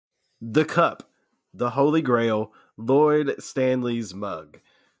the cup, the Holy Grail, Lord Stanley's mug.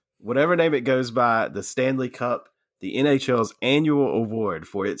 Whatever name it goes by, the Stanley Cup, the NHL's annual award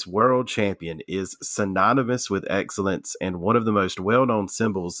for its world champion, is synonymous with excellence and one of the most well-known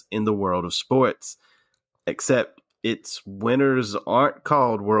symbols in the world of sports. Except its winners aren't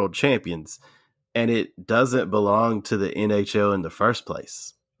called world champions, and it doesn't belong to the NHL in the first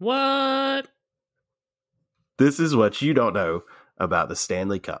place. What? This is what you don't know about the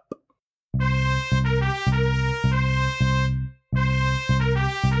Stanley Cup.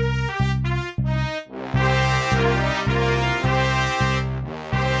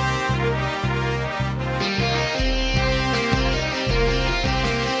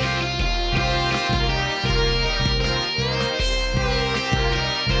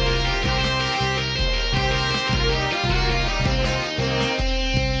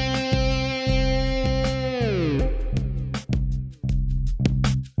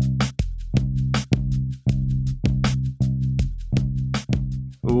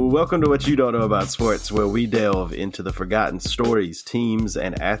 Welcome to What You Don't Know About Sports, where we delve into the forgotten stories, teams,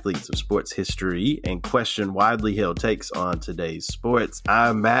 and athletes of sports history and question widely held takes on today's sports.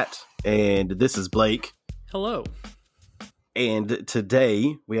 I'm Matt, and this is Blake. Hello. And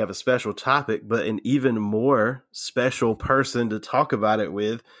today we have a special topic, but an even more special person to talk about it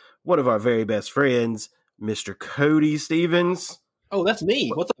with, one of our very best friends, Mr. Cody Stevens. Oh, that's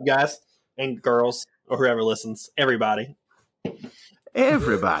me. What's up, guys and girls, or whoever listens? Everybody.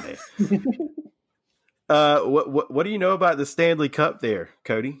 Everybody. What do you know about the Stanley Cup there,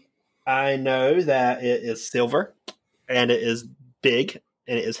 Cody? I know that it is silver, and it is big,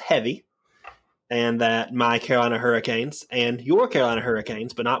 and it is heavy, and that my Carolina Hurricanes and your Carolina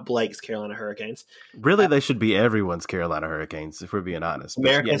Hurricanes, but not Blake's Carolina Hurricanes. Really, they should be everyone's Carolina Hurricanes, if we're being honest.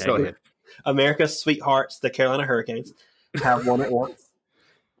 America's sweethearts, the Carolina Hurricanes, have won it once.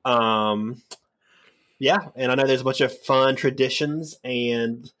 Yeah, and I know there's a bunch of fun traditions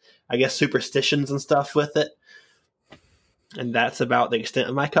and I guess superstitions and stuff with it. And that's about the extent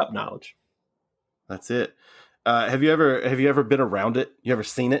of my cup knowledge. That's it. Have you ever been around it? You ever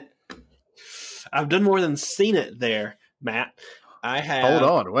seen it? I've done more than seen it there, Matt. I have.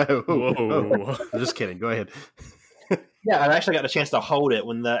 Hold on. Whoa. Just kidding. Go ahead. Yeah, I actually got a chance to hold it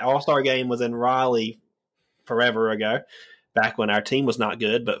when the All-Star game was in Raleigh forever ago, back when our team was not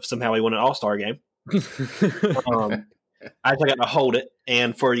good, but somehow we won an All-Star game. I actually got to hold it,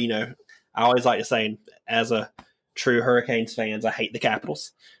 and I always like to say, as a true Hurricanes fans, I hate the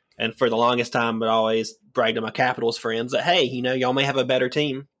Capitals, and for the longest time, I always bragged to my Capitals friends that, hey, y'all may have a better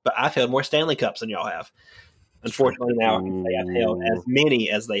team, but I've held more Stanley Cups than y'all have. Unfortunately, now I can say I've held as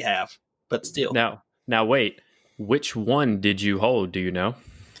many as they have, but still. Now wait, which one did you hold? Do you know?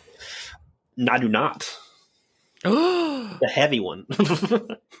 I do not. The heavy one.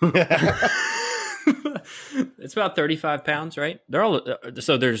 It's about 35 pounds, right? They're all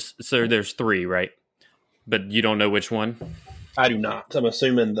so there's three, right? But you don't know which one? I do not. I'm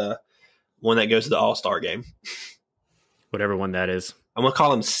assuming the one that goes to the All-Star game. Whatever one that is. I'm gonna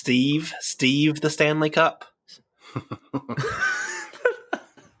call him Steve. Steve the Stanley Cup.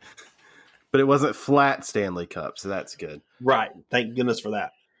 But it wasn't flat Stanley Cup, so that's good. Right. Thank goodness for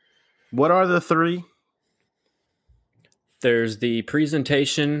that. What are the three? There's the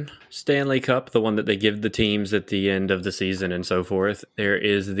presentation Stanley Cup, the one that they give the teams at the end of the season and so forth. There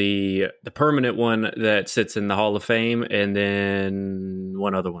is the permanent one that sits in the Hall of Fame, and then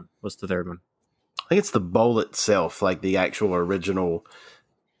one other one. What's the third one? I think it's the bowl itself, like the actual original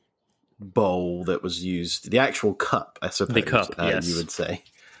bowl that was used. The actual cup, I suppose. The cup, yes. You would say.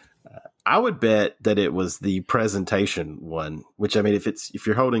 I would bet that it was the presentation one, which, I mean, if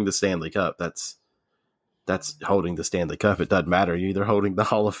you're holding the Stanley Cup, that's holding the Stanley Cup. It doesn't matter. You're either holding the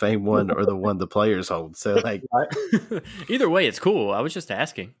Hall of Fame one or the one the players hold. So, like, either way, it's cool. I was just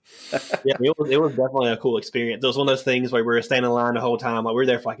asking. Yeah, it was definitely a cool experience. It was one of those things where we were standing in line the whole time. Like, we were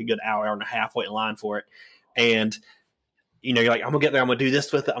there for like a good hour and a half waiting in line for it. And, you're like, I'm going to get there. I'm going to do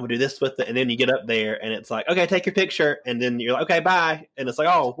this with it. I'm going to do this with it. And then you get up there and it's like, okay, take your picture. And then you're like, okay, bye. And it's like,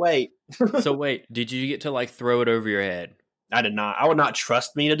 oh, wait. So wait, did you get to like throw it over your head? I did not. I would not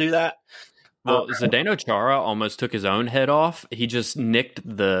trust me to do that. Well, Zdeno Chara almost took his own head off. He just nicked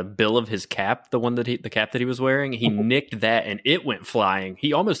the bill of his cap, the cap that he was wearing. He nicked that, and it went flying.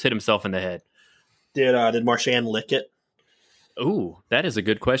 He almost hit himself in the head. Did Marchand lick it? Ooh, that is a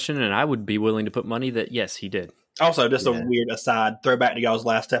good question, and I would be willing to put money that yes, he did. Also, just a weird aside, throwback to y'all's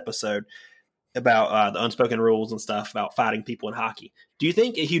last episode about the unspoken rules and stuff about fighting people in hockey. Do you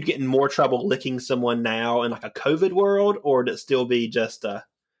think you'd get in more trouble licking someone now in like a COVID world, or would it still be just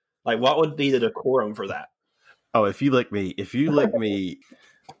like, what would be the decorum for that? Oh, if you lick me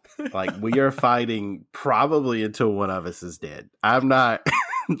Like, we are fighting probably until one of us is dead. I'm not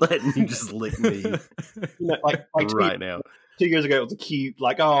letting you just lick me like right now. 2 years ago, it was a cute,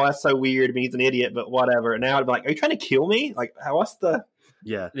 like, oh, that's so weird. I mean, he's an idiot, but whatever. And now I'd be like, are you trying to kill me? Like, what's the?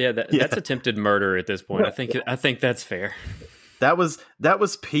 Yeah, That's attempted murder at this point. I think that's fair. That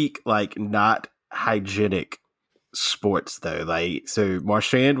was peak, like, not hygienic sports though. Like, so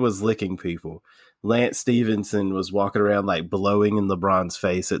Marchand was licking people. Lance Stevenson was walking around like blowing in LeBron's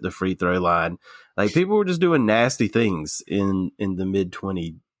face at the free throw line. Like, people were just doing nasty things in the mid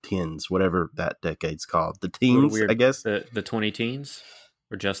 2010s, whatever that decade's called. The teens, I guess. The 20 teens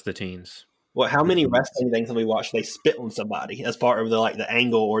or just the teens? Well, how many wrestling things have we watched? They spit on somebody as part of the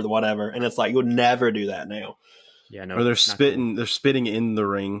angle or the whatever, and it's like you would never do that now. Yeah, no. Or they're spitting. Cool. They're spitting in the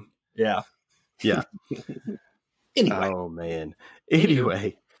ring. Yeah. Anyway. Oh man.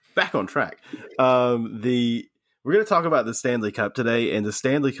 Anyway, back on track. We're going to talk about the Stanley Cup today, and the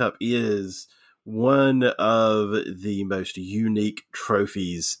Stanley Cup is one of the most unique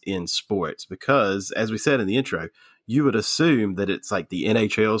trophies in sports because, as we said in the intro, you would assume that it's like the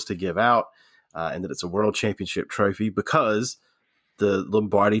NHL's to give out, and that it's a World Championship trophy because the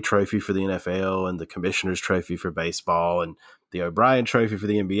Lombardi Trophy for the NFL and the Commissioner's Trophy for baseball and the O'Brien Trophy for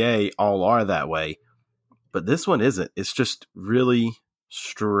the NBA all are that way. But this one isn't. It's just really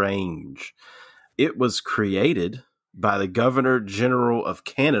strange. It was created by the Governor General of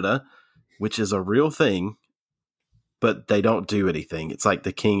Canada, which is a real thing, but they don't do anything. It's like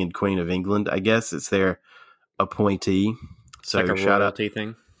the King and Queen of England, I guess. It's their appointee. So it's like a royalty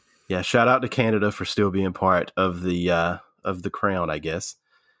thing. Yeah, shout out to Canada for still being part of the crown, I guess.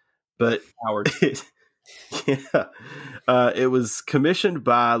 But it was commissioned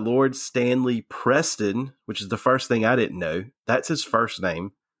by Lord Stanley Preston, which is the first thing I didn't know. That's his first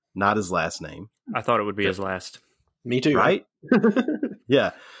name, not his last name. I thought it would be his last. Me too. Right?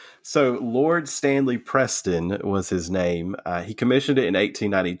 Yeah. So Lord Stanley Preston was his name. He commissioned it in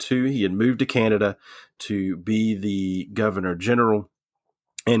 1892. He had moved to Canada to be the Governor General,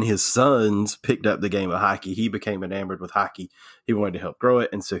 and his sons picked up the game of hockey. He became enamored with hockey. He wanted to help grow it,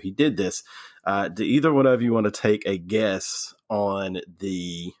 and so he did this. Do either one of you want to take a guess on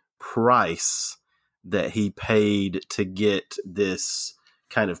the price that he paid to get this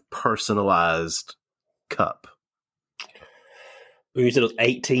kind of personalized cup? You said it was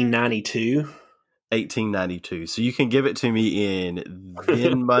 1892? 1892. So you can give it to me in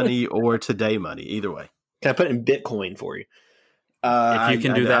then money or today money, either way. Can I put it in Bitcoin for you? If you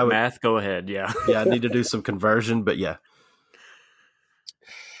can do that math, go ahead. Yeah. Yeah, I need to do some conversion, but yeah.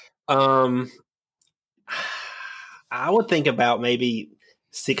 I would think about maybe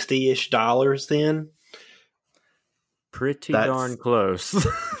 $60-ish then. Pretty darn close.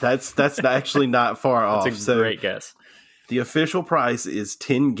 That's actually not far off. That's a great guess. The official price is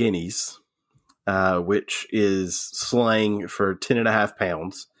 10 guineas, which is slang for 10.5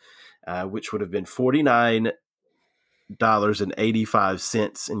 pounds, which would have been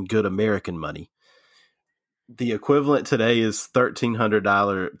 $49.85 in good American money. The equivalent today is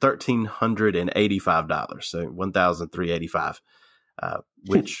 $1,385, so $1,385,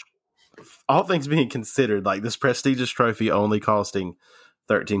 which, all things being considered, like this prestigious trophy only costing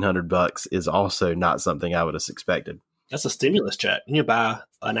 $1,300 is also not something I would have expected. That's a stimulus check. You buy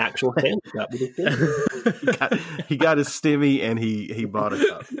an actual Stanley Cup. He got his stimmy and he bought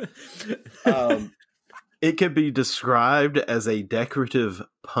a cup. It could be described as a decorative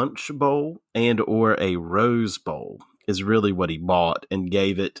punch bowl and or a rose bowl is really what he bought, and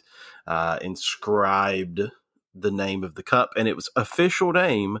gave it, inscribed the name of the cup, and its official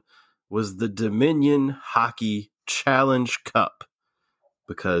name was the Dominion Hockey Challenge Cup.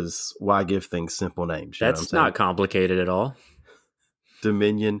 Because why give things simple names? That's not complicated at all.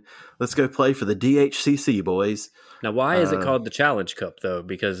 Dominion. Let's go play for the DHCC, boys. Now, why is it called the Challenge Cup, though?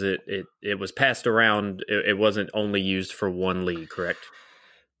 Because it was passed around. It wasn't only used for one league, correct?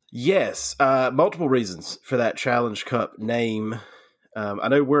 Yes. Multiple reasons for that Challenge Cup name. I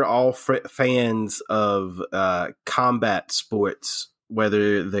know we're all fans of combat sports,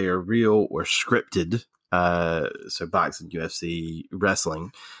 whether they are real or scripted. So boxing, UFC,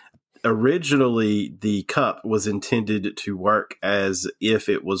 wrestling. Originally, the cup was intended to work as if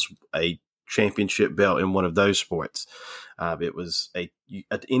it was a championship belt in one of those sports. It was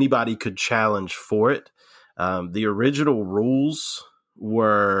anybody could challenge for it. The original rules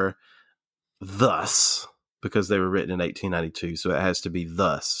were thus, because they were written in 1892, so it has to be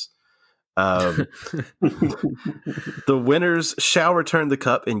thus. The winners shall return the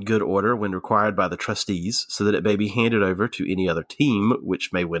cup in good order when required by the trustees, so that it may be handed over to any other team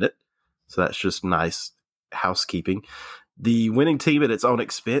which may win it. So that's just nice housekeeping. The winning team at its own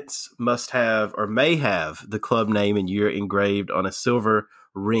expense must have or may have the club name and year engraved on a silver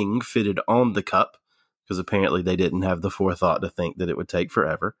ring fitted on the cup, because apparently they didn't have the forethought to think that it would take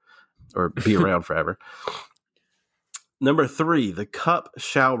forever or be around forever. Number 3, the cup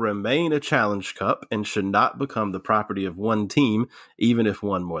shall remain a challenge cup and should not become the property of one team, even if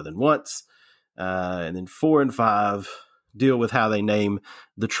won more than once. And then 4 and 5 deal with how they name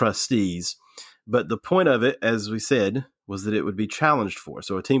the trustees. But the point of it, as we said, was that it would be challenged for.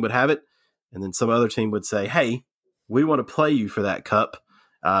 So a team would have it, and then some other team would say, hey, we want to play you for that cup.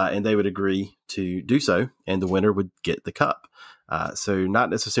 And they would agree to do so, and the winner would get the cup. So not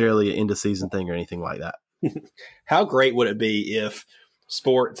necessarily an end-of-season thing or anything like that. How great would it be if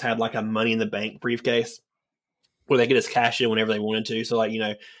sports had like a Money in the Bank briefcase where they could just cash in whenever they wanted to? So, like, you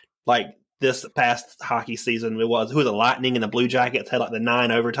know, like this past hockey season, who was the Lightning and the Blue Jackets had like the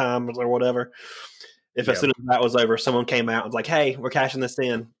 9 overtimes or whatever. If as soon as that was over, someone came out and was like, hey, we're cashing this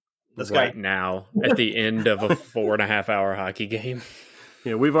in. Let's right go. Now at the end of a 4.5 hour hockey game.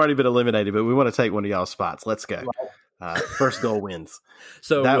 Yeah, we've already been eliminated, but we want to take one of y'all's spots. Let's go. First goal wins.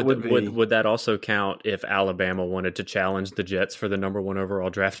 So that would that also count if Alabama wanted to challenge the Jets for the number 1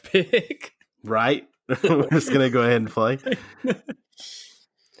 overall draft pick? Right? We're just going to go ahead and play.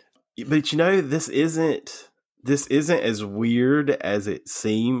 But you know, this isn't as weird as it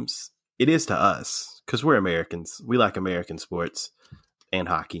seems. It is to us because we're Americans. We like American sports and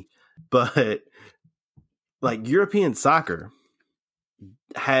hockey. But like European soccer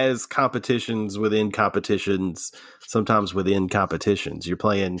has competitions within competitions, sometimes within competitions. You're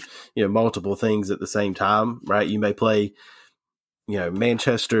playing, multiple things at the same time, right? You may play,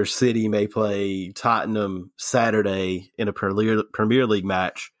 Manchester City may play Tottenham Saturday in a Premier League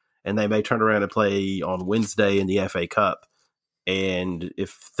match, and they may turn around and play on Wednesday in the FA Cup. And if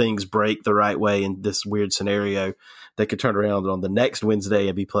things break the right way in this weird scenario, they could turn around on the next Wednesday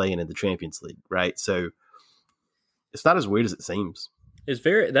and be playing in the Champions League, right? So it's not as weird as it seems.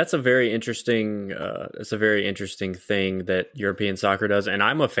 That's a very interesting thing that European soccer does, and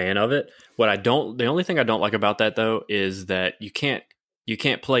I'm a fan of it. The only thing I don't like about that though is that you can't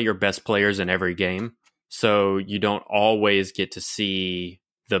play your best players in every game, so you don't always get to see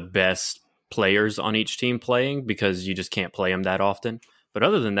the best players on each team playing because you just can't play them that often. But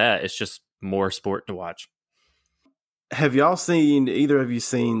other than that, it's just more sport to watch. Have either of you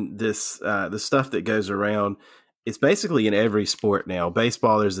seen this, the stuff that goes around? It's basically in every sport now.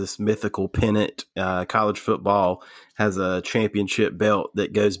 Baseball, there's this mythical pennant. College football has a championship belt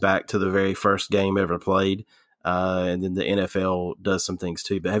that goes back to the very first game ever played. And then the NFL does some things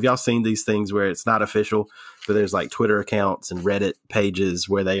too. But have y'all seen these things where it's not official, but there's like Twitter accounts and Reddit pages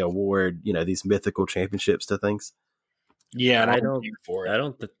where they award, these mythical championships to things? Yeah, I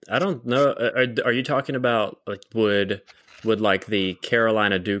don't know. Are you talking about like would like the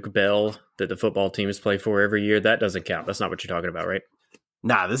Carolina Duke Bell that the football teams play for every year? That doesn't count. That's not what you're talking about, right?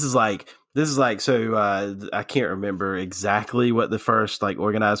 Nah, this is like so I can't remember exactly what the first like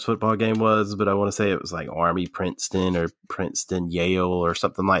organized football game was, but I want to say it was like Army Princeton or Princeton Yale or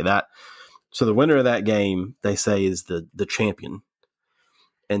something like that. So the winner of that game, they say, is the champion.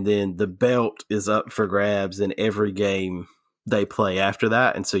 And then the belt is up for grabs in every game they play after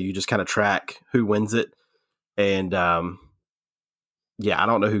that. And so you just kind of track who wins it. And I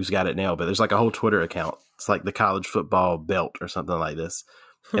don't know who's got it now, but there's like a whole Twitter account. It's like the college football belt or something like this.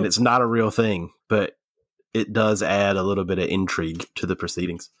 And it's not a real thing, but it does add a little bit of intrigue to the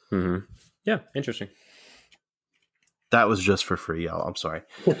proceedings. Mm-hmm. Yeah, interesting. That was just for free, y'all. I'm sorry.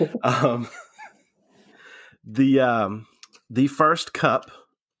 The first cup,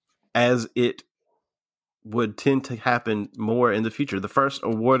 as it would tend to happen more in the future, the first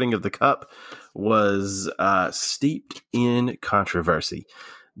awarding of the cup was steeped in controversy.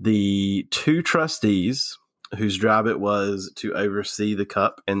 The 2 trustees, whose job it was to oversee the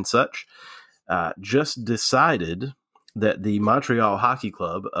cup and such, just decided that the Montreal Hockey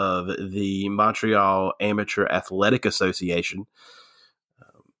Club of the Montreal Amateur Athletic Association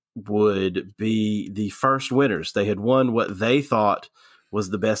would be the first winners. They had won what they thought was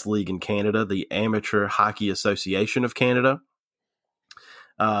the best league in Canada, the Amateur Hockey Association of Canada.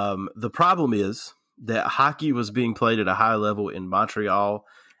 The problem is that hockey was being played at a high level in Montreal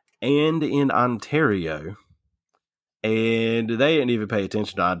and in Ontario, and they didn't even pay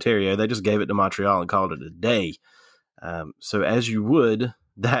attention to Ontario. They just gave it to Montreal and called it a day. So as you would,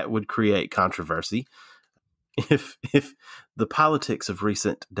 that would create controversy. If the politics of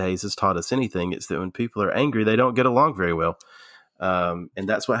recent days has taught us anything, it's that when people are angry, they don't get along very well. And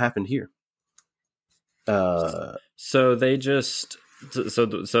that's what happened here. So they just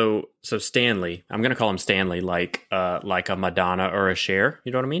So Stanley, I'm gonna call him Stanley, like a Madonna or a Cher.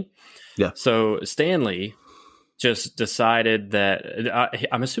 You know what I mean? Yeah. So Stanley just decided that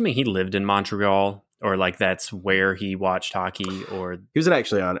I'm assuming he lived in Montreal, or like that's where he watched hockey. Or He was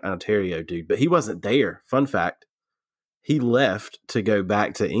actually an Ontario dude, but he wasn't there. Fun fact: he left to go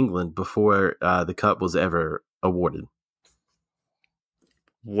back to England before the cup was ever awarded.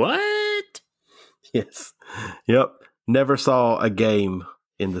 what? Yes. Yep. Never saw a game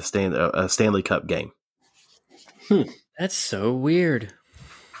in the Stanley Cup game. That's so weird.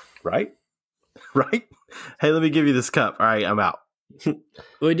 Right? Right? Hey, let me give you this cup. All right, I'm out.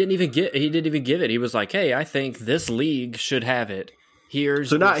 Well, he didn't even give it. He was like, "Hey, I think this league should have it.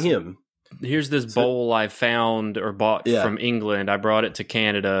 Here's not him. Here's this bowl I found or bought from England. I brought it to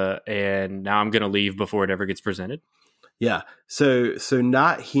Canada, and now I'm going to leave before it ever gets presented." Yeah. So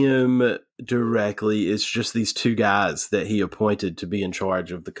not him directly. It's just these two guys that he appointed to be in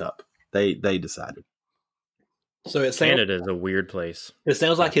charge of the cup. They decided. So Canada is a weird place. It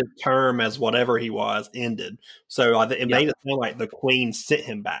sounds like his term as whatever he was ended. So it made it sound like the Queen sent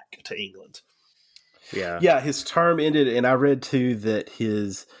him back to England. Yeah. Yeah, his term ended, and I read too that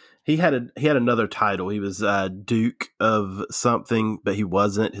he had another title. He was Duke of something, but he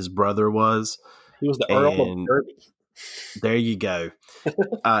wasn't. His brother was. He was the Earl of Derby. There you go.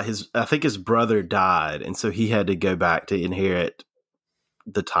 I think his brother died, and so he had to go back to inherit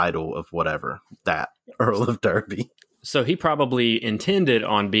the title of whatever, that Earl of Derby. So he probably intended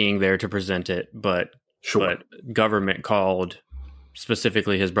on being there to present it, but government called,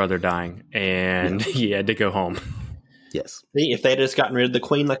 specifically his brother dying, and he had to go home. Yes. See, if they had just gotten rid of the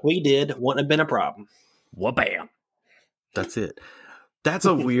Queen like we did, wouldn't have been a problem. Wha-bam. That's it. That's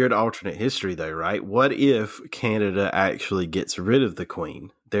a weird alternate history, though, right? What if Canada actually gets rid of the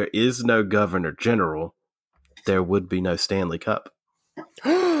Queen? There is no Governor General. There would be no Stanley Cup.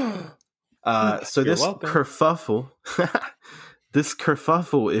 So this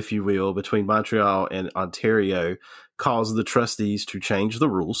kerfuffle, if you will, between Montreal and Ontario caused the trustees to change the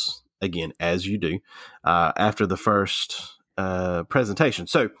rules, again, as you do, after the first presentation.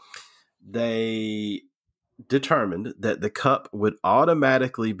 So they determined that the cup would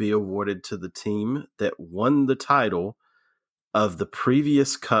automatically be awarded to the team that won the title of the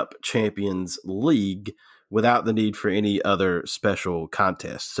previous Cup Champions League without the need for any other special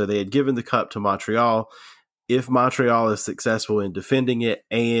contest. So they had given the cup to Montreal. If Montreal is successful in defending it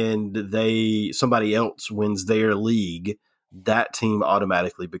and somebody else wins their league, that team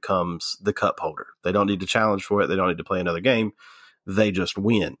automatically becomes the cup holder. They don't need to challenge for it. They don't need to play another game. They just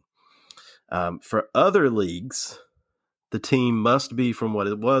win. For other leagues, the team must be from what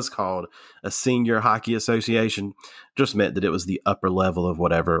it was called a senior hockey association. Just meant that it was the upper level of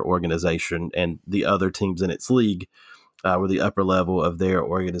whatever organization, and the other teams in its league were the upper level of their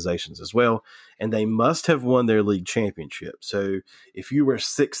organizations as well. And they must have won their league championship. So if you were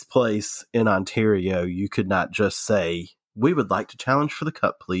sixth place in Ontario, you could not just say, "We would like to challenge for the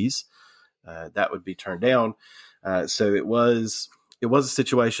cup, please." That would be turned down. So it was a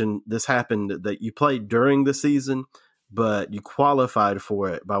situation. This happened that you played during the season, but you qualified for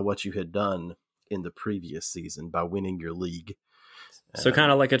it by what you had done in the previous season by winning your league. So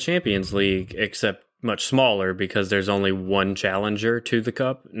kind of like a Champions League, except much smaller because there's only one challenger to the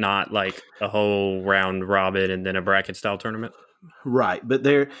cup, not like a whole round robin and then a bracket style tournament. Right. But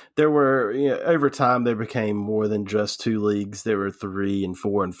there were, over time, there became more than just two leagues. There were 3 and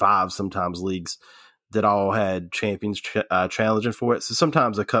 4 and 5 sometimes leagues that all had champions challenging for it. So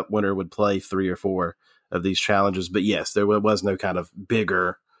sometimes a cup winner would play 3 or 4 of these challenges. But yes, there was no kind of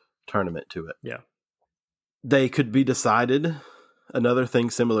bigger tournament to it. Yeah. They could be decided, another thing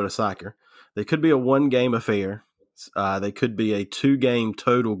similar to soccer. They could be a 1-game affair. They could be a 2-game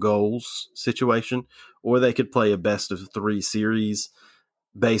total goals situation, or they could play a best of 3 series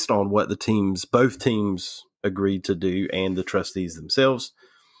based on what both teams agreed to do and the trustees themselves.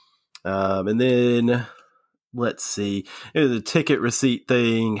 And then let's see, the ticket receipt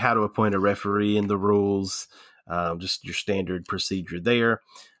thing, how to appoint a referee and the rules, just your standard procedure there.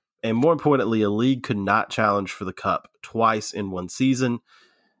 And more importantly, a league could not challenge for the cup twice in one season.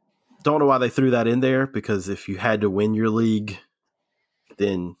 Don't know why they threw that in there, because if you had to win your league,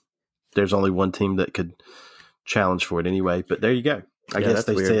 then there's only one team that could challenge for it anyway. But there you go. I guess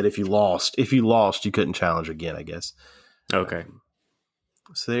they said if you lost, you couldn't challenge again, I guess. Okay.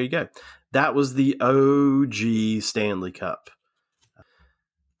 So there you go. That was the OG Stanley Cup.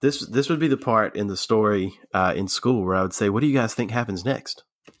 This would be the part in the story in school where I would say, what do you guys think happens next?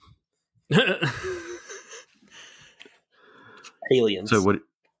 Aliens. So what?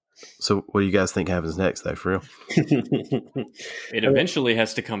 So what do you guys think happens next, though, for real? It eventually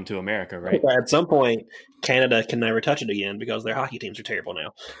has to come to America, right? At some point, Canada can never touch it again because their hockey teams are terrible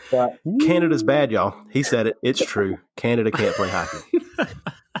now. But Canada's bad, y'all. He said it. It's true. Canada can't play hockey.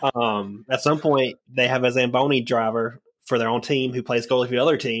 At some point, they have a Zamboni driver for their own team who plays goalie for the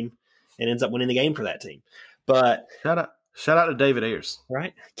other team and ends up winning the game for that team. But Shout out to David Ayers.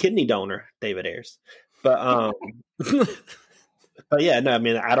 right, kidney donor David Ayers. But but yeah, no, I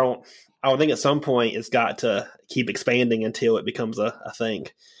mean, I don't think at some point it's got to keep expanding until it becomes a thing.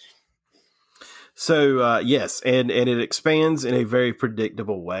 So yes, and it expands in a very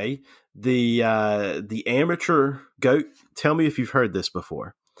predictable way. The amateur goat. Tell me if you've heard this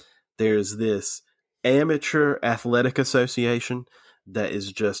before. There's this amateur athletic association that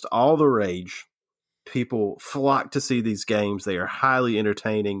is just all the rage. People flock to see these games. They are highly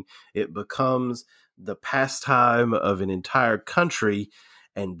entertaining. It becomes the pastime of an entire country,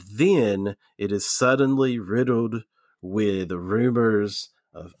 and then it is suddenly riddled with rumors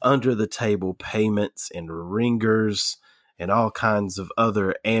of under-the-table payments and ringers and all kinds of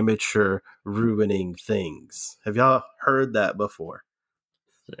other amateur ruining things. Have y'all heard that before?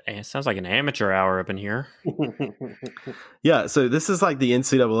 It sounds like an amateur hour up in here. Yeah, so this is like the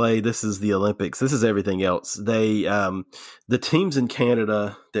NCAA. This is the Olympics. This is everything else. They, the teams in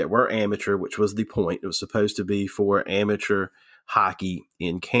Canada that were amateur, which was the point, it was supposed to be for amateur hockey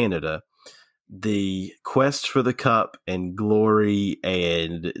in Canada. The quest for the cup and glory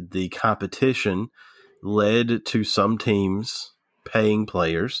and the competition led to some teams paying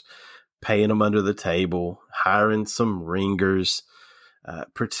players, paying them under the table, hiring some ringers.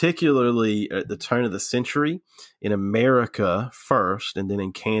 Particularly at the turn of the century in America first, and then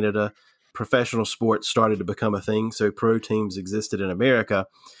in Canada, professional sports started to become a thing. So pro teams existed in America.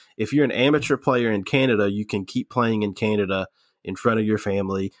 If you're an amateur player in Canada, you can keep playing in Canada in front of your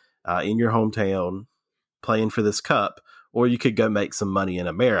family, in your hometown, playing for this cup, or you could go make some money in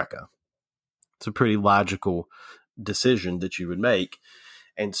America. It's a pretty logical decision that you would make.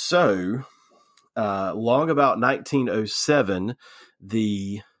 And so, long about 1907,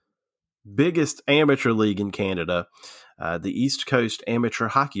 the biggest amateur league in Canada, the East Coast Amateur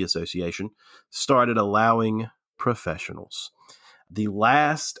Hockey Association, started allowing professionals. The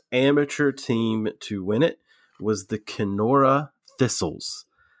last amateur team to win it was the Kenora Thistles.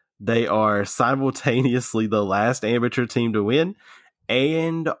 They are simultaneously the last amateur team to win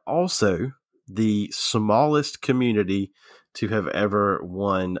and also the smallest community to have ever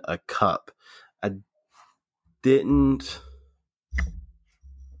won a cup. I didn't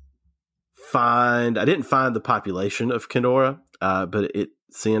find the population of Kenora, but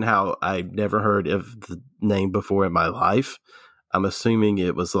seeing how I've never heard of the name before in my life, I'm assuming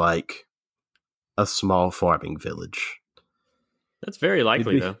it was like a small farming village. That's very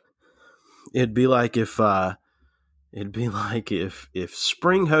likely, though. It'd be like if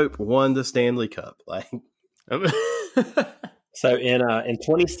Spring Hope won the Stanley Cup. Like, so in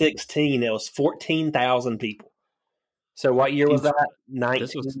 2016, it was 14,000 people. So what year was that?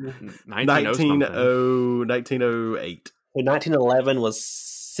 This was 1908. So 1911 was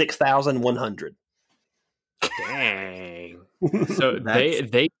 6,100. Dang. So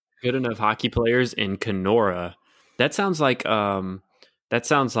they good enough hockey players in Kenora. That sounds like a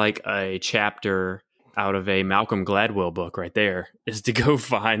chapter out of a Malcolm Gladwell book right there, is to go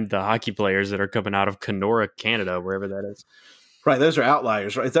find the hockey players that are coming out of Kenora, Canada, wherever that is. Right, those are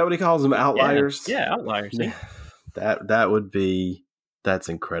outliers, right? Is that what he calls them? Outliers? Yeah, outliers. Yeah. That's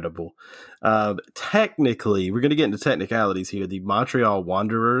incredible. Technically, we're going to get into technicalities here. The Montreal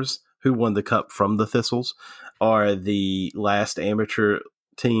Wanderers, who won the cup from the Thistles, are the last amateur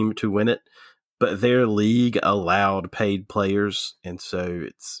team to win it, but their league allowed paid players, and so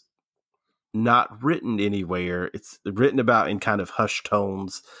it's not written anywhere. It's written about in kind of hushed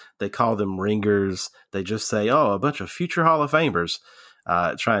tones. They call them ringers. They just say, oh, a bunch of future Hall of Famers,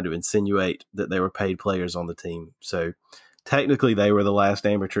 trying to insinuate that they were paid players on the team. So technically they were the last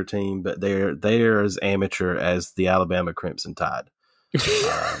amateur team, but they're as amateur as the Alabama Crimson Tide.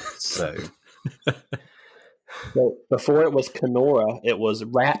 So before it was Kenora, it was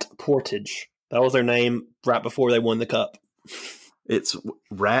Rat Portage. That was their name right before they won the cup. It's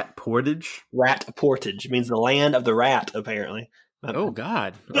Rat Portage? Rat Portage means the land of the rat, apparently. Oh,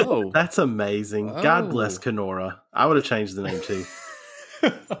 God. Oh. That's amazing. Oh. God bless Kenora. I would have changed the name, too.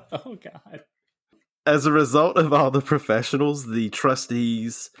 Oh, God. As a result of all the professionals, the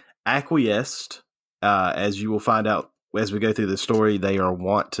trustees acquiesced, as you will find out as we go through the story, they are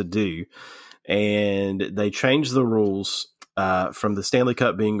wont to do. And they changed the rules from the Stanley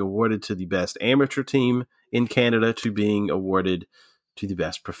Cup being awarded to the best amateur team in Canada to being awarded to the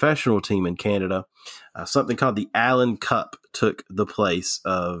best professional team in Canada. Something called the Allen Cup took the place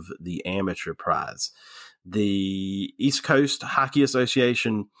of the amateur prize. The East Coast Hockey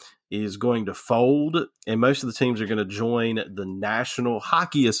Association is going to fold, and most of the teams are going to join the National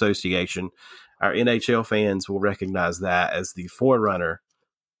Hockey Association. Our NHL fans will recognize that as the forerunner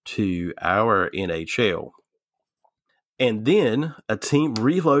to our NHL. And then a team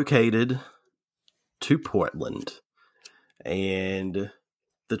relocated to Portland, and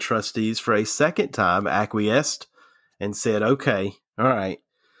the trustees for a second time acquiesced and said, okay, all right,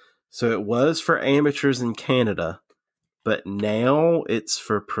 so it was for amateurs in Canada, but now it's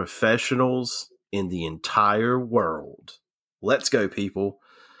for professionals in the entire world. Let's go, people.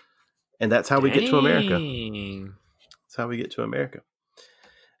 And that's how we get to America. That's how we get to America.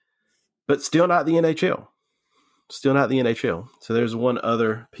 But still not the NHL. Still not the NHL. So there's one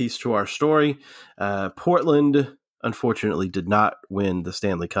other piece to our story. Portland, unfortunately, did not win the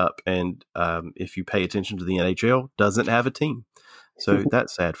Stanley Cup. And if you pay attention to the NHL, doesn't have a team. So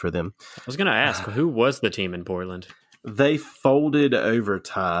that's sad for them. I was going to ask, who was the team in Portland? They folded over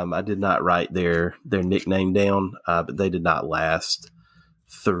time. I did not write their nickname down, but they did not last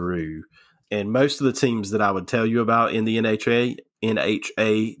through. And most of the teams that I would tell you about in the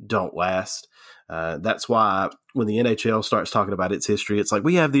NHA don't last. That's why when the NHL starts talking about its history, it's like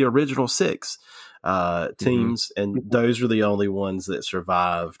we have the original 6 teams, and those are the only ones that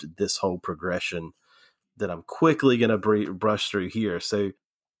survived this whole progression that I'm quickly going to brush through here. So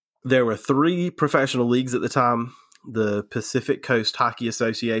there were 3 professional leagues at the time: the Pacific Coast Hockey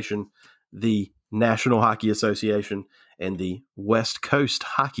Association, the National Hockey Association, and the West Coast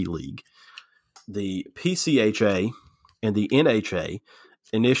Hockey League. The PCHA and the NHA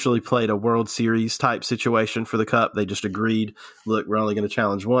initially played a World Series type situation for the Cup. They just agreed, look, we're only going to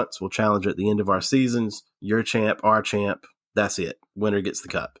challenge once. We'll challenge at the end of our seasons. Your champ, our champ. That's it. Winner gets the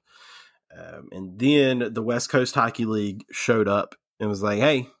Cup. And then the West Coast Hockey League showed up and was like,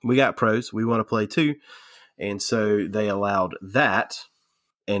 hey, we got pros. We want to play too. And so they allowed that.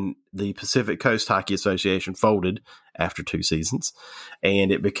 And the Pacific Coast Hockey Association folded after 2 seasons.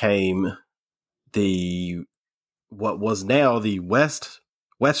 And it became what was now the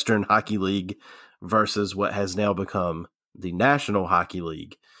Western Hockey League versus what has now become the National Hockey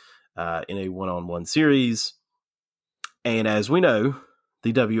League in a one-on-one series. And as we know,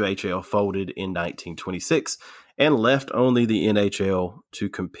 the WHL folded in 1926 and left only the NHL to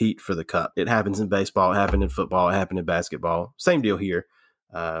compete for the Cup. It happens in baseball, it happened in football, it happened in basketball. Same deal here,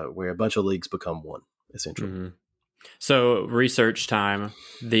 where a bunch of leagues become one, essentially. Mm-hmm. So, research time.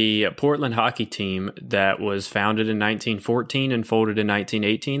 The Portland hockey team that was founded in 1914 and folded in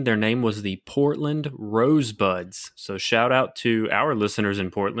 1918, their name was the Portland Rosebuds. So, shout out to our listeners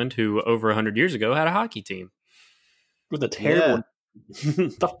in Portland who over 100 years ago had a hockey team. With a terrible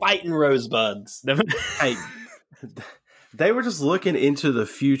the Fighting Rosebuds. Hey, they were just looking into the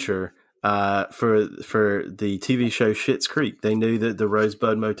future for the TV show Schitt's Creek. They knew that the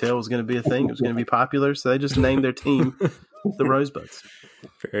Rosebud Motel was going to be a thing. It was going to be popular, so they just named their team the Rosebuds.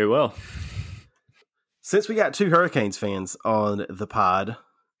 Very well. Since we got 2 Hurricanes fans on the pod,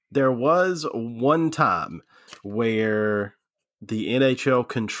 there was one time where the NHL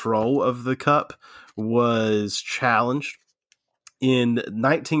control of the Cup was challenged. In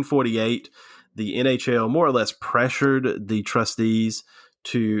 1948, the NHL more or less pressured the trustees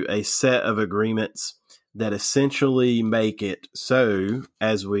to a set of agreements that essentially make it so,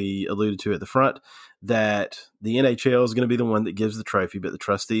 as we alluded to at the front, that the NHL is going to be the one that gives the trophy, but the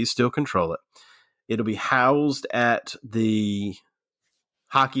trustees still control it. It'll be housed at the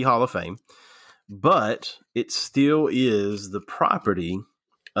Hockey Hall of Fame, but it still is the property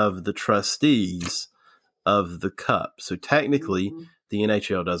of the trustees of the Cup. So technically, the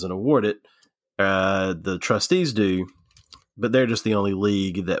NHL doesn't award it. The trustees do, but they're just the only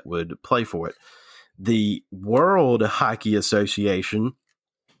league that would play for it. The World Hockey Association,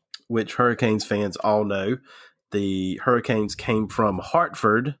 which Hurricanes fans all know, the Hurricanes came from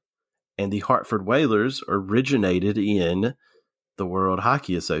Hartford, and the Hartford Whalers originated in the World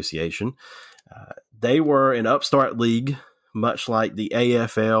Hockey Association. They were an upstart league, much like the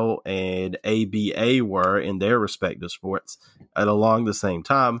AFL and ABA were in their respective sports at along the same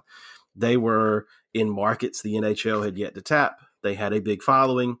time. They were in markets the NHL had yet to tap. They had a big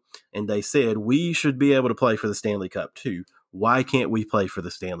following, and they said, we should be able to play for the Stanley Cup too. Why can't we play for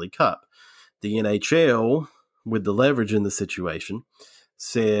the Stanley Cup? The NHL, with the leverage in the situation,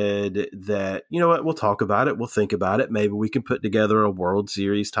 said that, you know what, we'll talk about it. We'll think about it. Maybe we can put together a World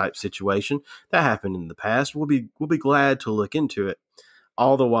Series type situation. That happened in the past. We'll be glad to look into it.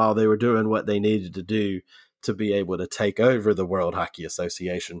 All the while they were doing what they needed to do to be able to take over the World Hockey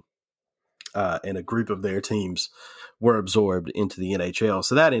Association. And a group of their teams were absorbed into the NHL.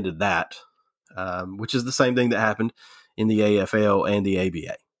 So that ended that, which is the same thing that happened in the AFL and the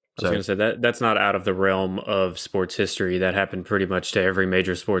ABA. I was going to say that's not out of the realm of sports history. That happened pretty much to every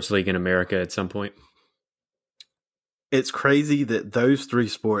major sports league in America at some point. It's crazy that those three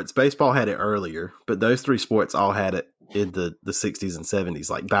sports, baseball had it earlier, but those three sports all had it in the 60s and 70s,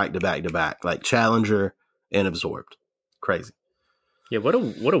 like back to back to back, like Challenger and absorbed. Crazy. Yeah, what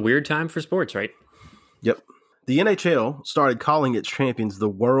a weird time for sports, right? Yep. The NHL started calling its champions the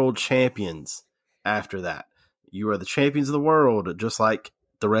world champions after that. You are the champions of the world, just like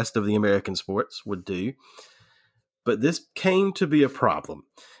the rest of the American sports would do. But this came to be a problem.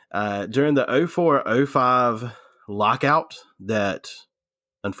 During the 04-05 lockout that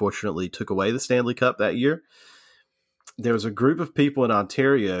unfortunately took away the Stanley Cup that year, there was a group of people in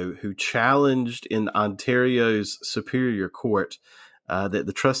Ontario who challenged in Ontario's Superior Court that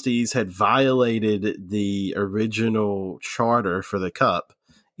the trustees had violated the original charter for the Cup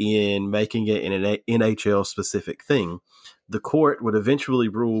in making it an NHL specific thing. The court would eventually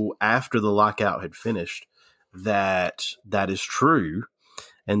rule after the lockout had finished that that is true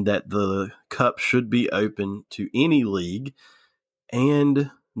and that the Cup should be open to any league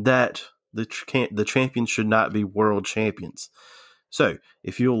and that the champions should not be world champions. So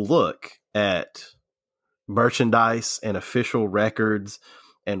if you'll look at merchandise and official records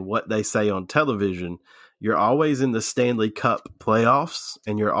and what they say on television, you're always in the Stanley Cup playoffs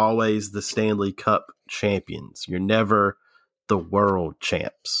and you're always the Stanley Cup champions. You're never the world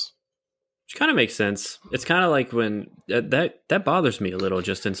champs. Which kind of makes sense. It's kind of like when that bothers me a little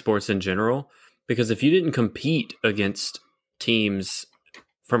just in sports in general, because if you didn't compete against teams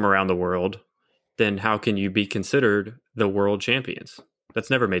from around the world, then how can you be considered the world champions? That's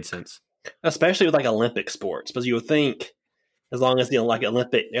never made sense. Especially with like Olympic sports, because you would think as long as the like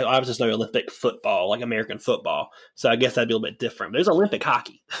Olympic, I was just know Olympic football, like American football. So I guess that'd be a little bit different. There's Olympic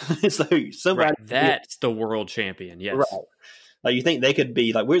hockey, so somebody that's the world champion. Yes, right. Like you think they could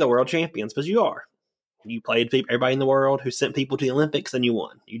be like we're the world champions, because you are. You played everybody in the world who sent people to the Olympics, and you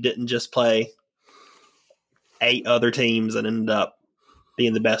won. You didn't just play 8 other teams and ended up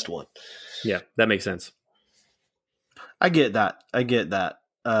being the best one. Yeah, that makes sense. I get that.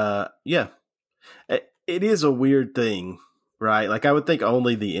 Yeah, it is a weird thing, right? Like I would think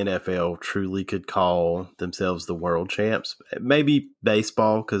only the NFL truly could call themselves the world champs. Maybe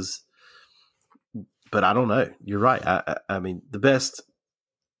baseball, but I don't know. You're right. I mean, the best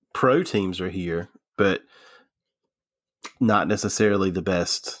pro teams are here, but not necessarily the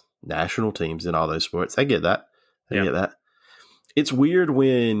best national teams in all those sports. I get that. I get that. It's weird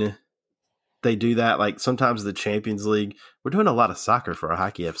when they do that. Like sometimes the Champions League, we're doing a lot of soccer for a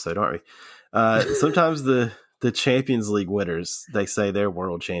hockey episode, aren't we? Sometimes the Champions League winners, they say they're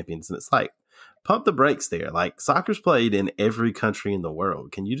world champions. And it's like, pump the brakes there. Like soccer's played in every country in the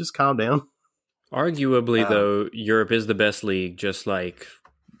world. Can you just calm down? Arguably, though, Europe is the best league, just like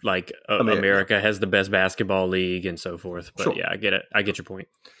America has the best basketball league and so forth. But yeah, I get it. I get your point.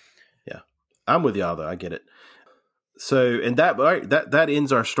 Yeah, I'm with y'all though. I get it. So, and that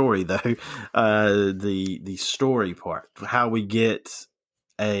ends our story though. The story part, how we get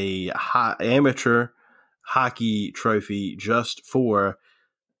a amateur hockey trophy just for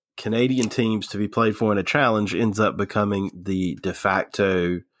Canadian teams to be played for in a challenge, ends up becoming the de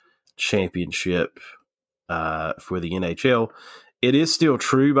facto championship for the NHL. It is still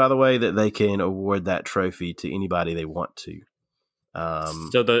true, by the way, that they can award that trophy to anybody they want to.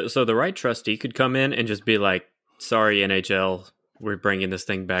 So the right trustee could come in and just be like, "Sorry, NHL, we're bringing this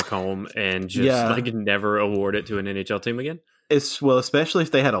thing back home," and just like never award it to an NHL team again. Especially if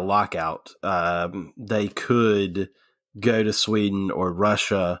they had a lockout, they could go to Sweden or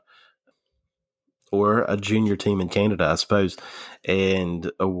Russia or a junior team in Canada, I suppose,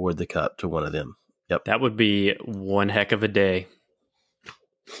 and award the cup to one of them. Yep. That would be one heck of a day.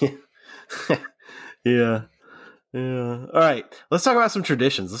 Yeah. All right. Let's talk about some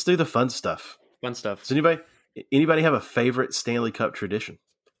traditions. Let's do the fun stuff. Does anybody have a favorite Stanley Cup tradition?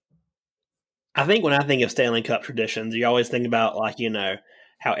 I think when I think of Stanley Cup traditions, you always think about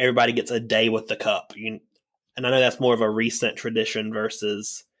how everybody gets a day with the cup. And I know that's more of a recent tradition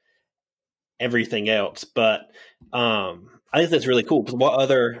versus everything else, but I think that's really cool because what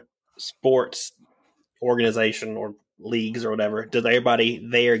other sports organization or leagues or whatever does everybody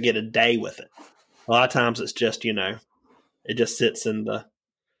there get a day with it? A lot of times it's just it just sits in the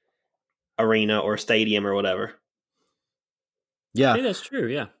arena or stadium or whatever. Yeah, that's true.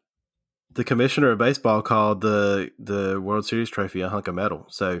 Yeah, the commissioner of baseball called the World Series trophy a hunk of metal.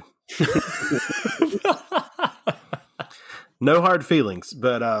 So No hard feelings,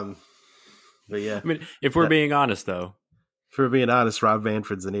 but yeah. I mean, if we're being honest, though. If we're being honest, Rob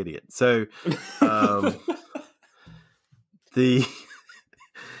Manfred's an idiot. So, the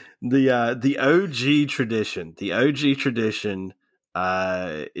OG tradition,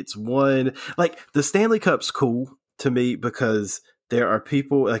 it's one, like, the Stanley Cup's cool to me because there are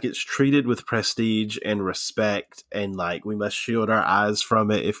people, like, it's treated with prestige and respect, and like we must shield our eyes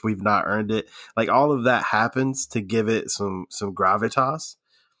from it if we've not earned it. Like, all of that happens to give it some gravitas.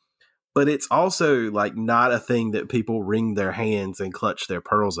 But it's also like not a thing that people wring their hands and clutch their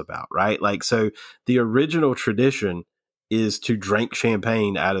pearls about, right? Like, so the original tradition is to drink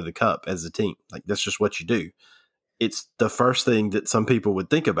champagne out of the cup as a team. Like, that's just what you do. It's the first thing that some people would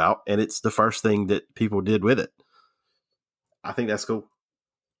think about, and it's the first thing that people did with it. I think that's cool.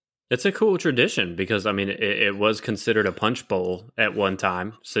 It's a cool tradition because, I mean, it was considered a punch bowl at one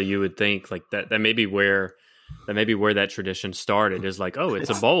time. So you would think like that may be where that tradition started, is like, oh,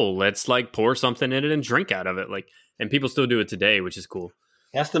 it's a bowl. Let's like pour something in it and drink out of it. Like, and people still do it today, which is cool.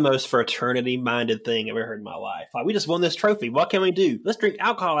 That's the most fraternity-minded thing I've ever heard in my life. Like, we just won this trophy. What can we do? Let's drink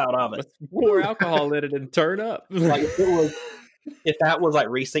alcohol out of it. Let's pour alcohol in it and turn up. Like, if that was like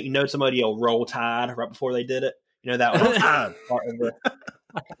recent, somebody will roll Tide right before they did it. That was part of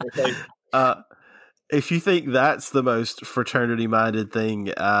the. If you think that's the most fraternity-minded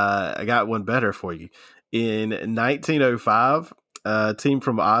thing, I got one better for you. In 1905, a team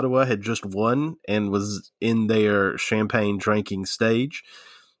from Ottawa had just won and was in their champagne drinking stage.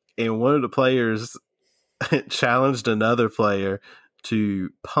 And one of the players challenged another player to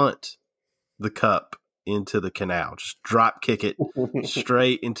punt the cup into the canal. Just drop kick it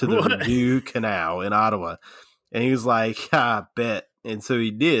straight into the Rideau Canal in Ottawa. And he was like, I bet. And so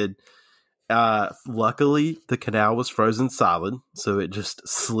he did. Luckily, the canal was frozen solid, so it just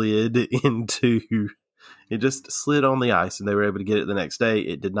slid on the ice, and they were able to get it the next day.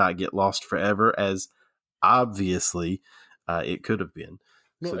 It did not get lost forever, as obviously it could have been.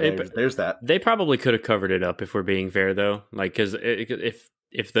 So there's that. They probably could have covered it up, if we're being fair, though. Like, because if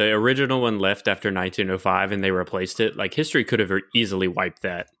the original one left after 1905 and they replaced it, like, history could have easily wiped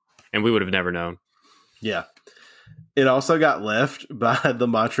that, and we would have never known. Yeah. It also got left by the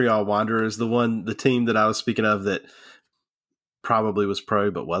Montreal Wanderers, the team that I was speaking of that probably was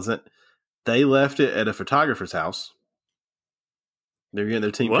pro but wasn't. They left it at a photographer's house. They were getting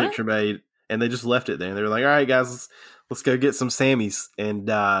their team picture made, and they just left it there. And they were like, all right, guys, let's go get some Sammys. And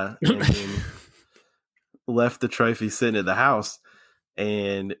left the trophy sitting at the house.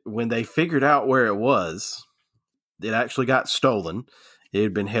 And when they figured out where it was, it actually got stolen. It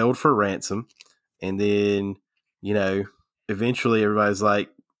had been held for ransom. And then, eventually everybody's like,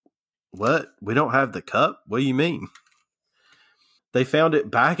 what? We don't have the cup? What do you mean? They found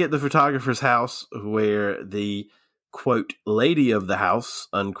it back at the photographer's house where the, quote, lady of the house,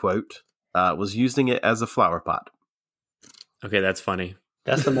 unquote, was using it as a flower pot. Okay, that's funny.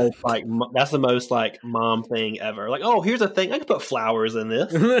 That's the most mom thing ever. Like, oh, here's a thing. I can put flowers in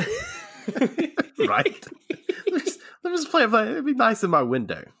this. Right? Let's just plant it. It'd be nice in my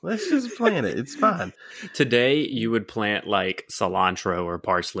window. Let's just plant it. It's fine. Today, you would plant like cilantro or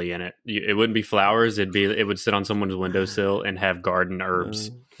parsley in it. It wouldn't be flowers. It would sit on someone's windowsill and have garden herbs.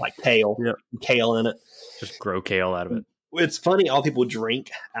 Like kale. Yep. Kale in it. Just grow kale out of it. It's funny all people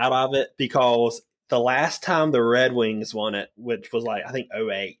drink out of it, because the last time the Red Wings won it, which was like, I think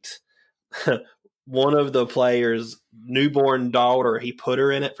 2008, one of the players' newborn daughter, he put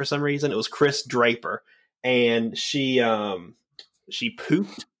her in it for some reason. It was Chris Draper. And she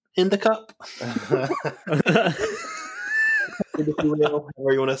pooped in the cup. If you will,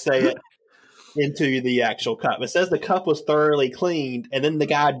 however you want to say it, into the actual cup. It says the cup was thoroughly cleaned, and then the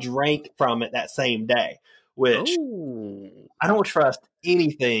guy drank from it that same day, which I don't trust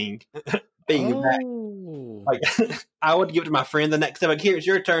anything being back. Like, I would give it to my friend the next time. Like, here, it's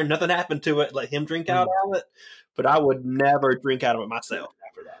your turn. Nothing happened to it. Let him drink out of it. But I would never drink out of it myself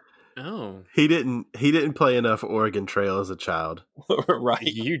after that. Oh, he didn't play enough Oregon Trail as a child. Right.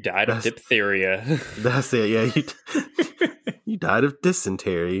 You died of diphtheria. That's it. Yeah, you died of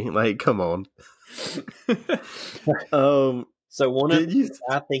dysentery. Like, come on. So one of the things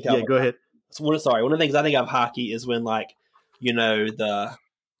I think of, go ahead. One of the things I think of hockey is when, like, the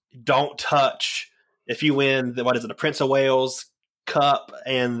don't touch. If you win the Prince of Wales Cup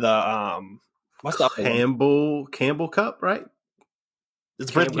and the what's the Campbell Cup, right? It's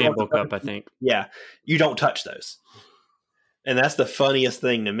the Campbell Cup, I think. Yeah, you don't touch those. And that's the funniest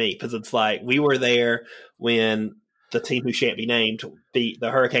thing to me, because it's like, we were there when the team who shan't be named beat the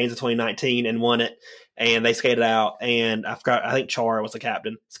Hurricanes in 2019 and won it, and they skated out, and I think Chara was the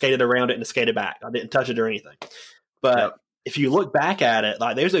captain, skated around it and skated back. I didn't touch it or anything. But if you look back at it,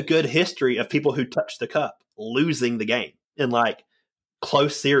 like there's a good history of people who touch the cup losing the game in like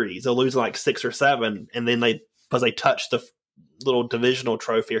close series. They'll lose like 6 or 7, and then because they touch the little divisional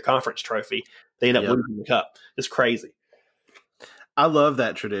trophy or conference trophy, they end up losing the cup. It's crazy. I love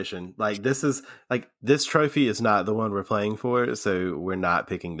that tradition. Like this trophy is not the one we're playing for, so we're not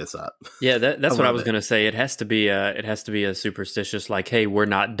picking this up. Yeah, that's what I was going to say. It has to be a superstitious, like, hey, we're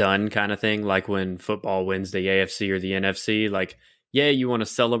not done kind of thing. Like when football wins the AFC or the NFC, like, yeah, you want to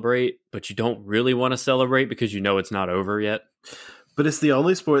celebrate, but you don't really want to celebrate because you know it's not over yet. But it's the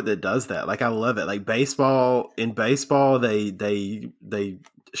only sport that does that. Like I love it. Like baseball, they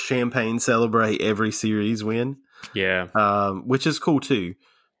champagne celebrate every series win. Yeah. Which is cool too.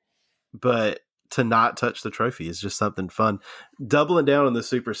 But to not touch the trophy is just something fun. Doubling down on the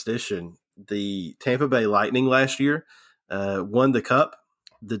superstition, the Tampa Bay Lightning last year won the cup.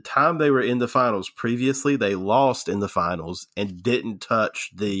 The time they were in the finals previously, they lost in the finals and didn't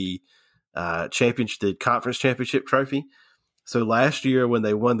touch the conference championship trophy. So last year when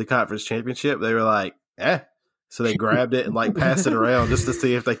they won the conference championship, they were like, so they grabbed it and like passed it around just to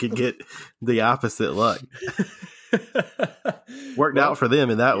see if they could get the opposite luck. Worked out for them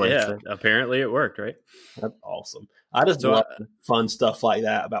in that way. Yeah, so. Apparently it worked, right? That's awesome. I just love fun stuff like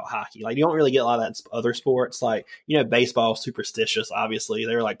that about hockey. Like you don't really get a lot of that in other sports. Like, baseball is superstitious, obviously.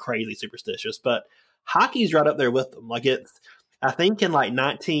 They're like crazy superstitious, but hockey's right up there with them. Like I think in like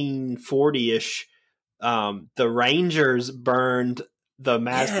 1940-ish, the Rangers burned the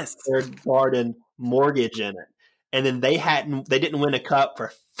Madison Square Garden mortgage in it. And then they didn't win a cup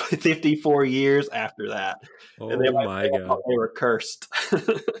for 54 years after that. Oh, and my God. They were cursed.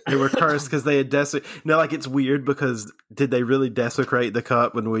 They were cursed because they had like it's weird because did they really desecrate the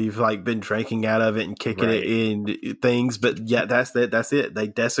cup when we've like been drinking out of it and kicking it in things? But yeah, that's it. They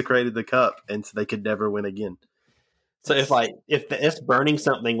desecrated the cup and so they could never win again. So if burning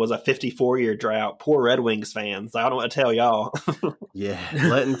something was a 54-year drought, poor Red Wings fans, I don't know what to tell y'all. Yeah,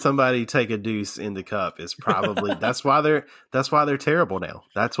 letting somebody take a deuce in the cup is probably that's why they're terrible now.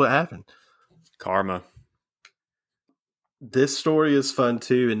 That's what happened. Karma. This story is fun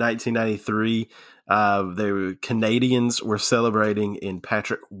too. In 1993, the Canadians were celebrating in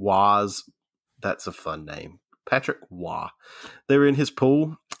Patrick Waugh's. That's a fun name. Patrick Waugh. They were in his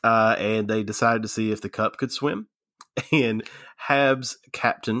pool, and they decided to see if the cup could swim. And Habs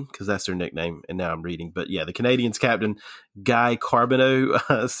captain, because that's their nickname, and now I'm reading, but yeah, the Canadians captain, Guy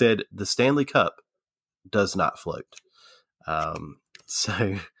Carbonneau, said the Stanley Cup does not float.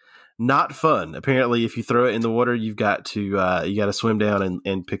 So not fun. Apparently, if you throw it in the water, you got to swim down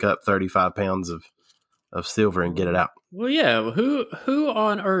and pick up 35 pounds of silver and get it out. Well, yeah. Who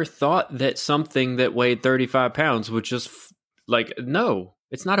on earth thought that something that weighed 35 pounds would just no,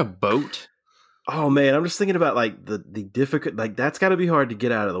 it's not a boat. Oh man, I'm just thinking about like the difficult, like that's got to be hard to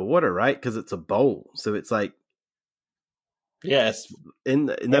get out of the water, right? Because it's a bowl, so it's like, yes, isn't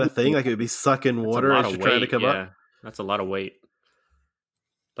that a thing? Like it would be sucking water as you're trying to come up. That's a lot of weight.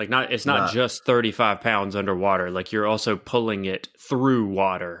 Like it's not just 35 pounds underwater. Like you're also pulling it through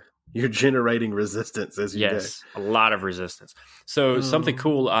water. You're generating resistance as you go. Yes, a lot of resistance. So something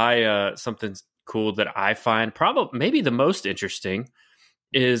cool that I find probably maybe the most interesting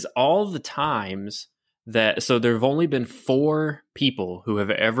is all the times so there have only been 4 people who have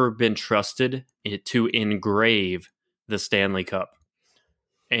ever been trusted to engrave the Stanley Cup.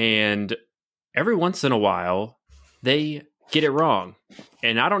 And every once in a while, they get it wrong.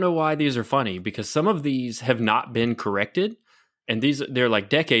 And I don't know why these are funny, because some of these have not been corrected. And they're like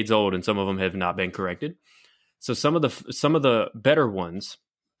decades old, and some of them have not been corrected. So some of the better ones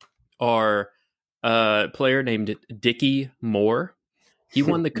are a player named Dickie Moore. He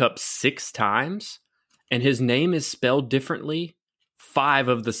won the cup 6 times, and his name is spelled differently 5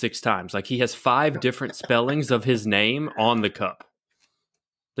 of the 6 times. Like he has 5 different spellings of his name on the cup.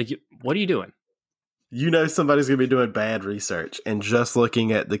 Like, what are you doing? Somebody's going to be doing bad research and just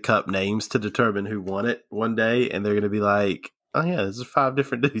looking at the cup names to determine who won it one day, and they're going to be like, oh yeah, there's 5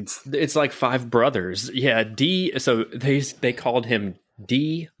 different dudes. It's like 5 brothers. Yeah, so they called him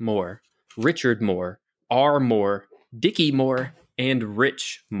D. Moore, Richard Moore, R. Moore, Dickie Moore, and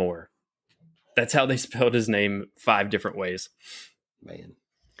Rich Moore. That's how they spelled his name 5 different ways. Man.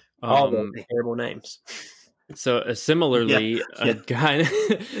 All the terrible names. So similarly, a guy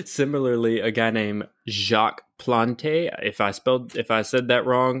named Jacques Plante. If I said that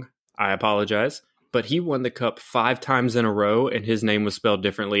wrong, I apologize. But he won the cup 5 times in a row, and his name was spelled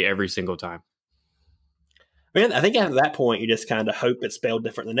differently every single time. I mean, I think after that point, you just kind of hope it's spelled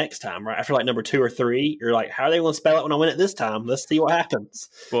different the next time, right? After like number 2 or 3, you're like, how are they going to spell it when I win it this time? Let's see what happens.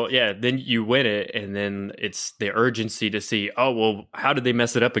 Well, yeah, then you win it, and then it's the urgency to see, oh, well, how did they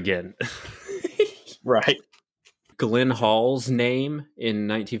mess it up again? Right. Glenn Hall's name in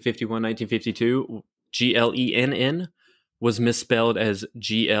 1951, 1952, Glenn, was misspelled as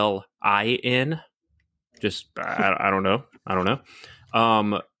Glin. Just, I don't know. I don't know.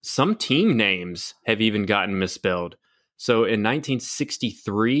 Some team names have even gotten misspelled. So in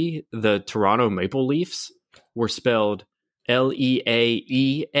 1963, the Toronto Maple Leafs were spelled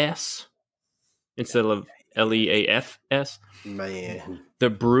Leaes instead of Leafs. Man.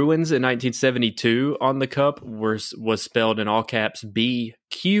 The Bruins in 1972 on the cup was spelled in all caps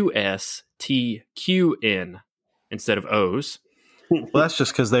BQSTQN instead of O's. Well, that's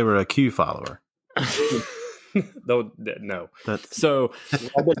just because they were a Q follower. No. So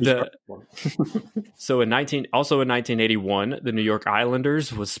in 1981, the New York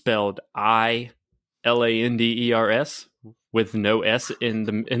Islanders was spelled ILANDERS with no S in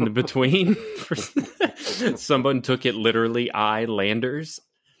the between. Someone took it literally Islanders.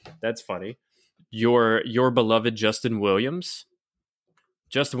 That's funny. Your beloved Justin Williams.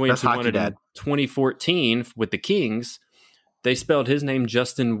 Justin Williams, who won it in 2014 with the Kings. They spelled his name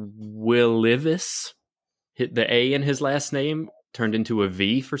Justin Willivis. The A in his last name turned into a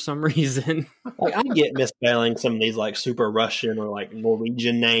V for some reason. Like, I get misspelling some of these like super Russian or like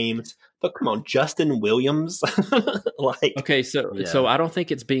Norwegian names, but come on, Justin Williams. Like, okay, so I don't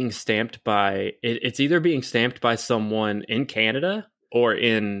think it's being stamped by it's either being stamped by someone in Canada or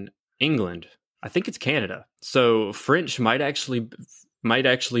in England. I think it's Canada. So French might actually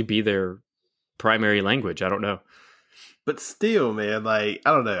be their primary language. I don't know. But still, man, like,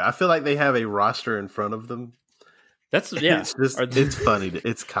 I don't know. I feel like they have a roster in front of them. It's it's funny.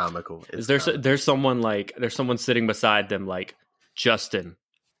 It's comical. There's someone sitting beside them like Justin,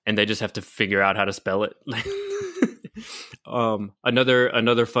 and they just have to figure out how to spell it.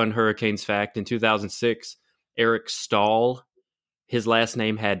 Another fun Hurricanes fact: in 2006, Eric Stahl, his last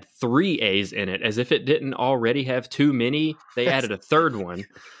name had 3 A's in it. As if it didn't already have too many, they added a third one.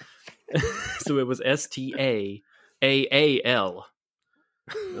 So it was STAAL. But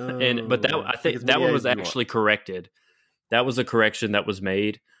I think that one was actually corrected. That was a correction that was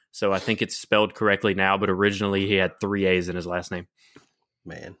made. So I think it's spelled correctly now, but originally he had 3 A's in his last name.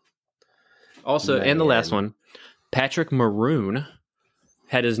 Man. Also, and the last one, Patrick Maroon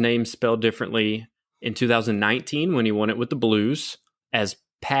had his name spelled differently in 2019 when he won it with the Blues as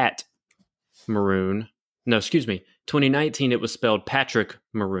Pat Maroon. No, excuse me. 2019 it was spelled Patrick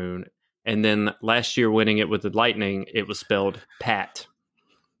Maroon. And then last year winning it with the Lightning, it was spelled Pat.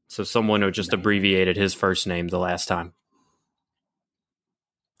 So someone who just abbreviated his first name the last time.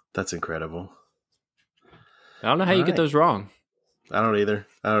 That's incredible. I don't know how you get those wrong. I don't either.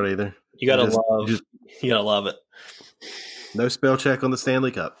 You gotta love it. No spell check on the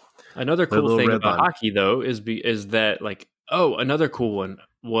Stanley Cup. Another cool thing about hockey, though, is that another cool one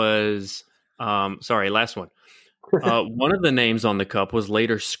was last one. One of the names on the cup was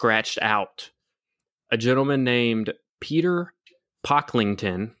later scratched out. A gentleman named Peter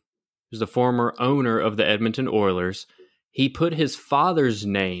Pocklington, who's the former owner of the Edmonton Oilers, he put his father's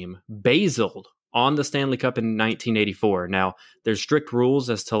name, Basil, on the Stanley Cup in 1984. Now, there's strict rules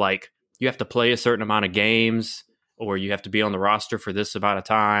as to you have to play a certain amount of games, or you have to be on the roster for this amount of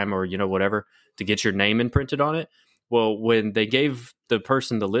time, or whatever, to get your name imprinted on it. Well, when they gave the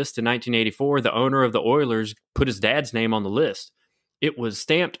person the list in 1984, the owner of the Oilers put his dad's name on the list. It was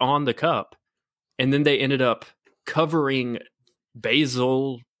stamped on the cup, and then they ended up covering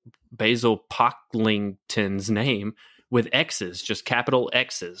Basil Pocklington's name with X's, just capital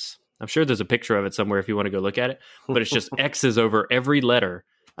X's. I'm sure there's a picture of it somewhere if you want to go look at it, but it's just X's over every letter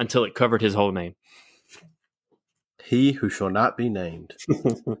until it covered his whole name. He who shall not be named.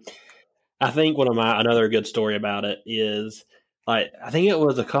 I think another good story about it is, I think it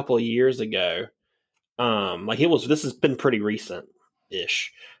was a couple of years ago. This has been pretty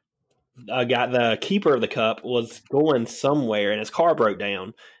recent-ish. The keeper of the cup was going somewhere and his car broke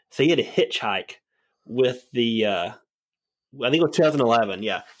down. So he had to hitchhike with I think it was 2011.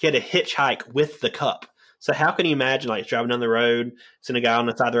 Yeah. He had to hitchhike with the cup. So how can you imagine driving down the road, seeing a guy on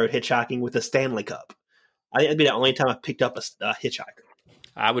the side of the road hitchhiking with a Stanley Cup? I think that'd be the only time I picked up a hitchhiker.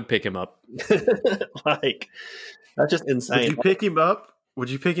 I would pick him up. That's just insane. Would you pick him up?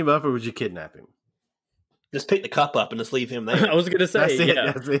 Or would you kidnap him? Just pick the cup up and just leave him there. I was gonna say,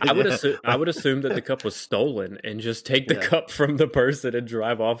 That's it, I would assume that the cup was stolen and just take the cup from the person and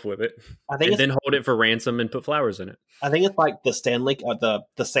drive off with it, and then hold it for ransom and put flowers in it. I think it's like the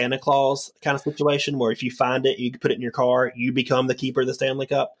the Santa Claus kind of situation where if you find it, you can put it in your car, you become the keeper of the Stanley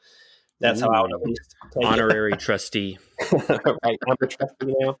Cup. That's how I would at least take honorary trustee. Right, I'm the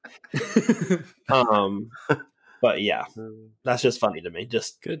trustee now. But yeah, that's just funny to me.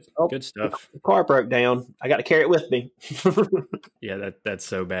 Just good stuff. The car broke down. I got to carry it with me. Yeah, that's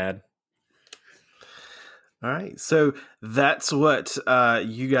so bad. All right, so that's what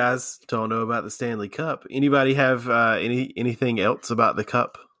you guys don't know about the Stanley Cup. Anybody have anything else about the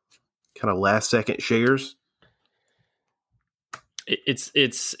Cup? Kind of last second shares.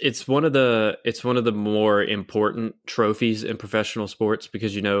 It's one of the more important trophies in professional sports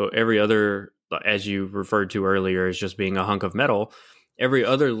because every other, as you referred to earlier, is just being a hunk of metal. Every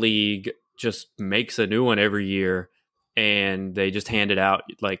other league just makes a new one every year, and they just hand it out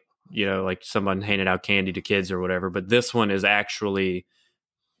like someone handed out candy to kids or whatever. But this one is actually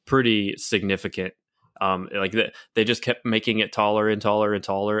pretty significant. They just kept making it taller and taller and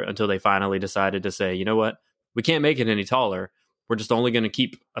taller until they finally decided to say, you know what, we can't make it any taller. We're just only going to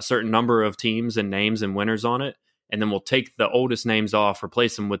keep a certain number of teams and names and winners on it, and then we'll take the oldest names off,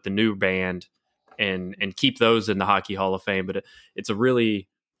 replace them with the new band, and keep those in the Hockey Hall of Fame. But it's a really,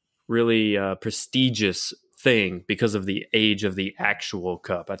 really prestigious thing because of the age of the actual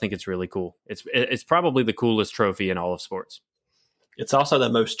cup. I think it's really cool. It's probably the coolest trophy in all of sports. It's also the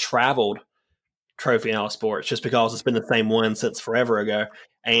most traveled trophy in all of sports, just because it's been the same one since forever ago,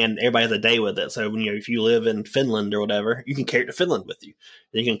 and everybody has a day with it. So if you live in Finland or whatever, you can carry it to Finland with you.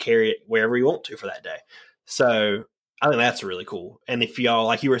 You can carry it wherever you want to for that day. So I think that's really cool. And if y'all,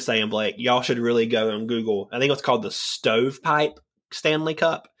 like you were saying, Blake, y'all should really go and Google. I think it's called the Stovepipe Stanley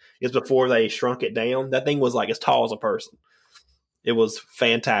Cup. It's before they shrunk it down. That thing was like as tall as a person. It was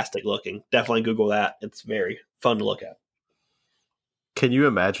fantastic looking. Definitely Google that. It's very fun to look at. Can you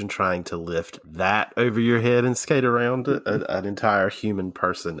imagine trying to lift that over your head and skate around an entire human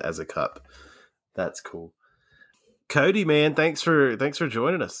person as a cup? That's cool. Cody, man, thanks for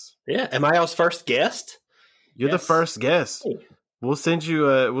joining us. Yeah, am I y'all's first guest? You're the first guest. Hey. We'll send you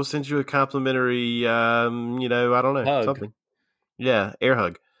a complimentary I don't know, hug. Something. Yeah, air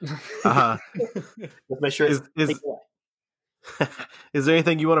hug. Let's make sure is there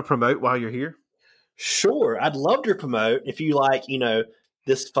anything you want to promote while you're here? Sure, I'd love to promote. If you like,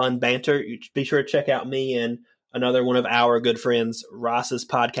 this fun banter, be sure to check out me and another one of our good friends, Ross's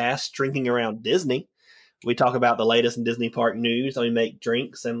podcast, Drinking Around Disney. We talk about the latest in Disney park news, and we make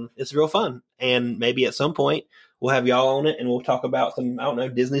drinks, and it's real fun. And maybe at some point, we'll have y'all on it, and we'll talk about some,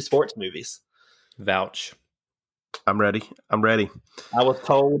 Disney sports movies. Vouch. I'm ready. I was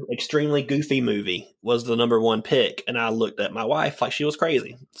told Extremely Goofy Movie was the number one pick, and I looked at my wife like she was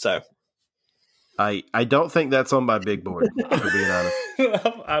crazy. So I don't think that's on my big board, for being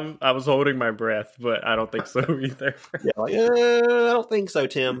honest. I was holding my breath, but I don't think so either. Yeah, I don't think so,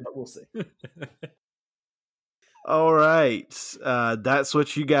 Tim, but we'll see. All right. That's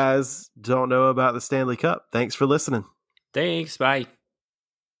what you guys don't know about the Stanley Cup. Thanks for listening. Thanks. Bye.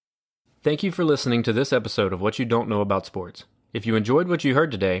 Thank you for listening to this episode of What You Don't Know About Sports. If you enjoyed what you heard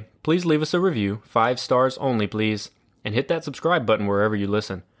today, please leave us a review, 5 stars only, please, and hit that subscribe button wherever you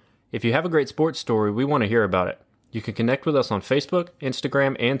listen. If you have a great sports story, we want to hear about it. You can connect with us on Facebook,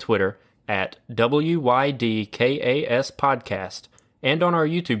 Instagram, and Twitter at WYDKAS Podcast, and on our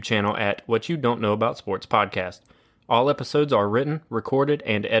YouTube channel at What You Don't Know About Sports Podcast. All episodes are written, recorded,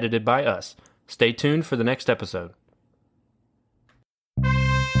 and edited by us. Stay tuned for the next episode.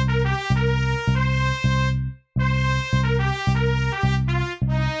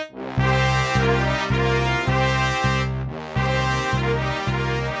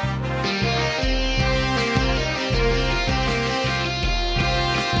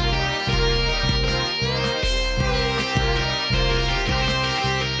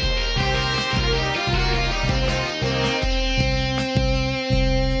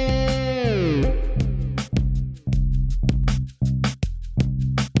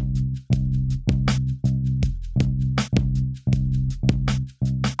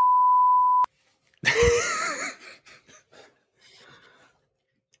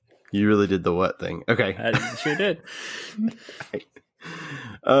 You really did the what thing. Okay. I sure did.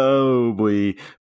 Oh, boy.